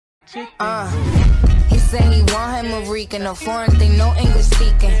He said he want him a Rican, no foreign thing, no English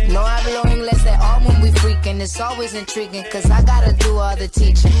speaking. No hablo inglés at all when we freaking. It's always intriguing, cause I gotta do all the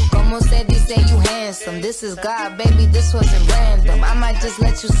teaching. Como said, he say you handsome. This is God, baby, this wasn't random. I might just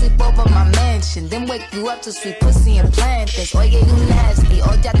let you sleep over my mansion, then wake you up to sweet pussy and plantains. Oye, you nasty,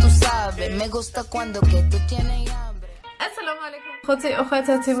 oh ya tú sabes. Me gusta cuando que tú tienes hambre. السلام عليكم اخوتي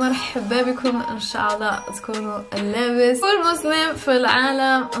واخواتاتي، مرحبا بكم. ان شاء الله تكونوا لاباس. كل مسلم في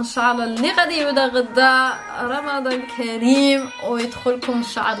العالم ان شاء الله اللي غادي يبدا غدا رمضان كريم ويدخلكم ان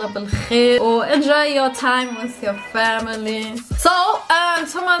شاء الله بالخير و enjoy your time with your family. So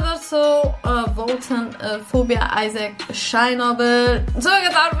انتما درتو فوتن فوبيا ايزاك Chernobyl. نتوما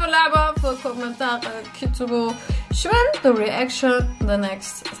كتعرفوا اللعبه في الكومنتات، كتبوا شنو the reaction the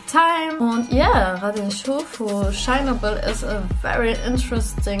next time. and yeah غادي نشوفوا Chernobyl is a very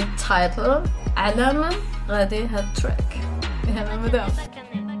interesting title. على من غادي هالتراك هنا نبداو.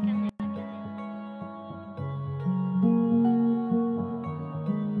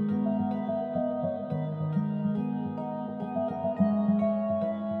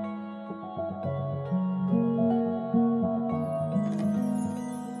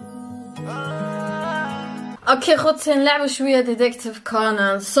 اوكي خوتي نلعبوا شويه ديتكتيف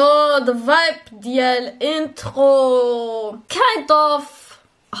كونان. سو ذا فايب ديال انترو كايند اوف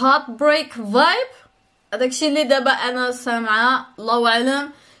هارت فايب. هداكشي اللي دابا انا سامعه الله اعلم.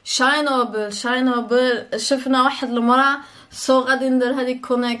 شاينوبل شفنا واحد المراه، سو غادي ندير هذيك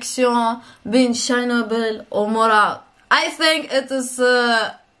كونيكسيون بين شاينوبل ومراه. I think it is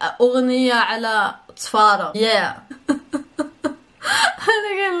اغنيه على طفاره. yeah هذا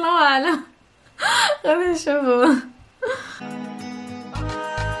قال الله اعلم. غادي نشوفوا.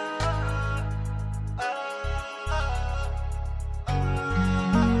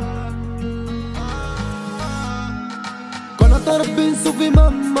 كنا تربي نسوفي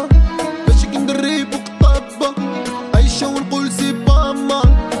ماما باش كندرب وقطابة عايشة ونقول سي باما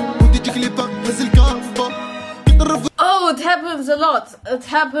ودي تجيك لي باس الكابة. Oh, it happens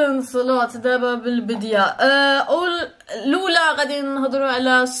a lot دابا بالبداية. الأولى غادي نهضروا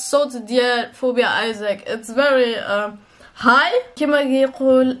على الصوت ديال فوبيا ايزاك. It's very high كما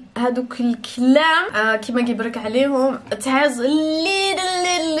يقول هادوك الكلام كما كيبرك عليهم. It has a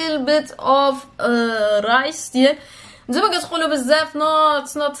little bit of rice ديال نتوما كتقولوا بزاف no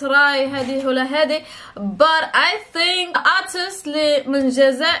it's not راي هذه ولا هذه. but I think artists اللي من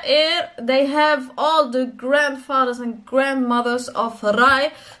الجزائر they have all the grandfathers and grandmothers of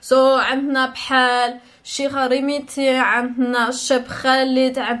راي. so عندنا بحال شيخة ريميتي، عندنا الشاب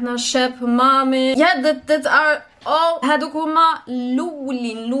خالد، عندنا الشاب مامي. yeah that are all هادوك هما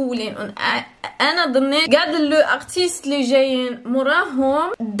الاولين. انا ظنيت قاعد لو ارتيست اللي جايين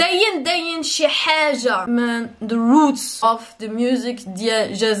موراهم داين شي حاجه من the roots of the music ديال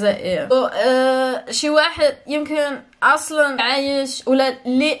الجزائر. شي واحد يمكن اصلا عايش ولا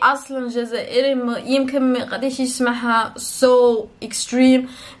اللي اصلا جزائري يمكن ما غاديش يسمعها so extreme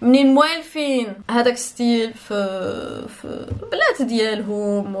منين موالفين هذاك ستيل في بلاد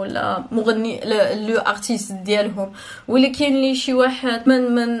ديالهم ولا مغني لو ارتيست ديالهم. ولكن لي شي واحد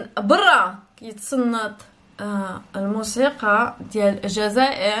من برا يتصنت الموسيقى ديال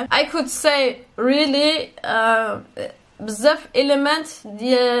الجزائر I could say really بزاف element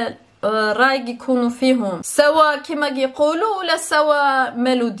ديال راي يكونوا فيهم سوا كما يقولوا ولا سوا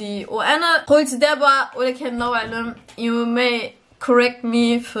ميلودي. وانا قلت دابا ولكن الله اعلم you may correct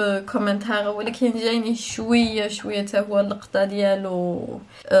me في كومنتار، ولكن جايني شويه تا هو اللقطه ديالو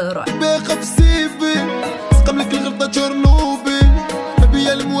راي باقا في سيفي سقم لك الغلطه تشيرنوبل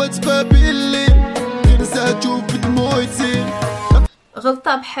بيا الموات بابيلي نساتو بدمويتي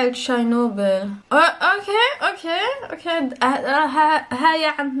غلطة بحال شاينوبل. اوكي هاي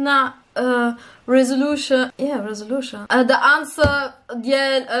عندنا resolution the answer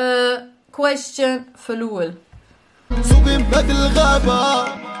ديال question في الاول. صوبي بهاد الغابة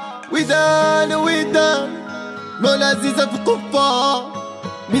ويدان مولا عزيزة في قفة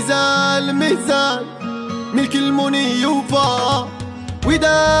ميزان ملك المني يوفى.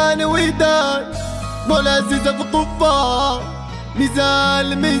 ويدان مولا عزيزة في قفة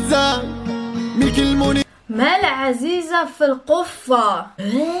ميزان ملك المني. مال عزيزة في القفة.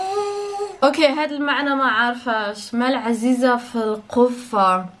 اوكي هاد المعنى ما عارفاش. مال عزيزة في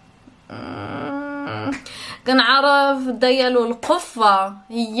القفة كنعرف ديالو القفة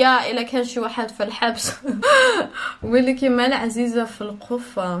هي الا كان شي واحد في الحبس ولكن مال عزيزة في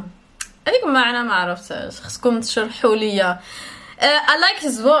القفة هذيك المعنى ما عرفتهاش. خصكم تشرحوا ليا. I like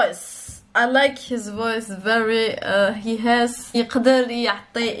his voice I like his voice very يقدر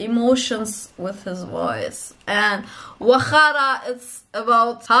يعطي emotions with his voice. And وخارة it's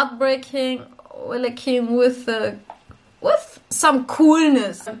about heartbreaking ولكن with some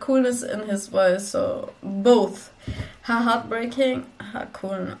coolness in his voice, so both her heartbreaking, her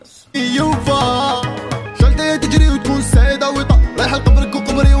coolness. يوفا شلتي تجري وتكون سيدة وطا رايحة لقبرك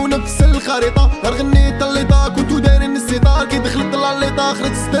وقبري ونفس الخريطة نهار غنيت الليطة كنتو دايرين السيطار كي دخلت طلع الليطة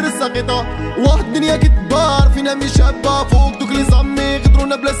خرجت ستر الساقطة واحد الدنيا كتبار فينا مي شابة فوق دوك لي زامي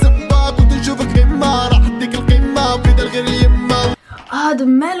غدرونا بلا سبة كنت نشوفك غيما راح ديك القمة وفيدا الغير اليما. هاد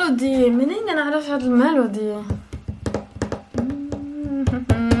الميلودي منين نعرف هاد الميلودي؟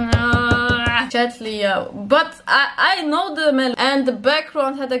 but I know the melody and the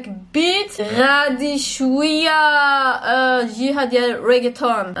background هذاك beat غادي شوية جهة ديال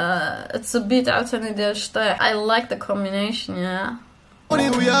reggaeton. It's a beat عاوتاني ديال الشطيح. I like the combination.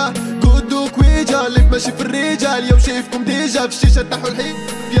 وياه كودوك ويجال ماشي في الرجال يوم شايفكم ديجا في الشيشة تحو الحيط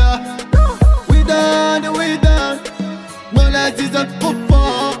يا ويدان مولا عزيزة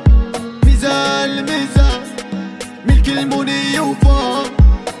القفا ميزان الميزان ملك الموني يوفا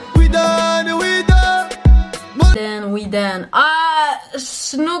ويدان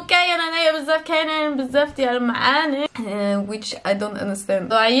شنو كاين انايا كاينين بزاف ديال المعاني which I don't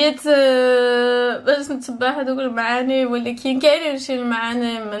understand. عييت باش نتبع هذوك المعاني ولكن كاينين شي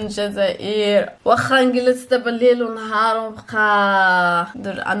المعاني من الجزائر واخا جلست دابا الليل ونهار ونبقى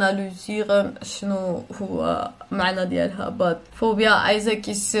ندير اناليزيغ شنو هو معنى ديالها. بات فوبيا ايزاك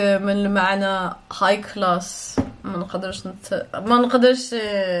من المعنى هاي كلاس ما نقدرش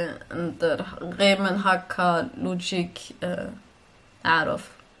ندير غير من هكا لوجيك عارف.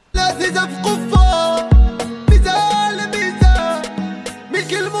 لذيذة في قفة ميزان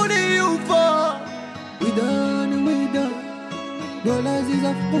ملك الموني يوفا ويدان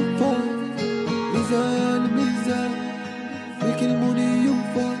لذيذة في قفة ميزان ملك الموني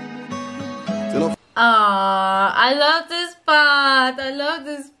يوفا. I love this part.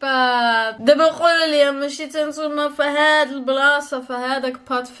 دابا نقول لي ماشي تنتوما في هاد البلاصه في هذاك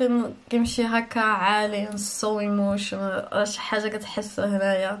بات فين كيمشي هكا عالي so emotional شي حاجه كتحسها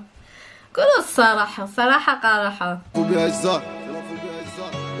هنايا. قولوا الصراحه قراحه. فوبيا الزار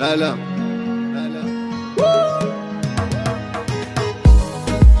لا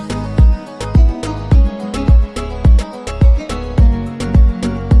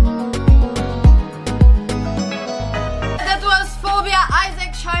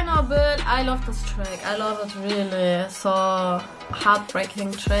Chernobyl. I love this track. I love it really. So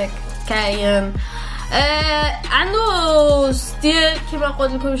heartbreaking track. كاين عنده ستيل كيما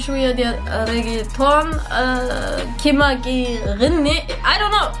قلت لكم شويه ديال ريغيتون كيما كيغني I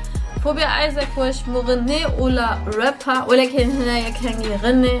don't know فوبيا ايزاك واش مغني ولا رابر ولكن هنايا كان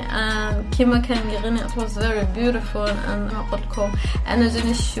يغني كيما كان يغني it was very beautiful. and ما قلت لكم انا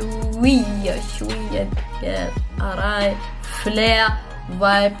جاني شويه ديال راي فلير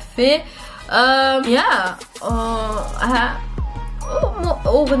vibe فيه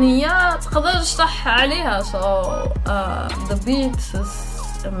أغنية تقدر تشرح عليها so the beat is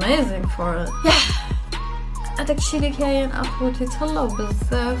amazing for it. هذاك الشي اللي كاين أخوتي تهلاو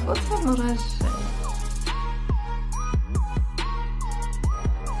بزاف وتمرج.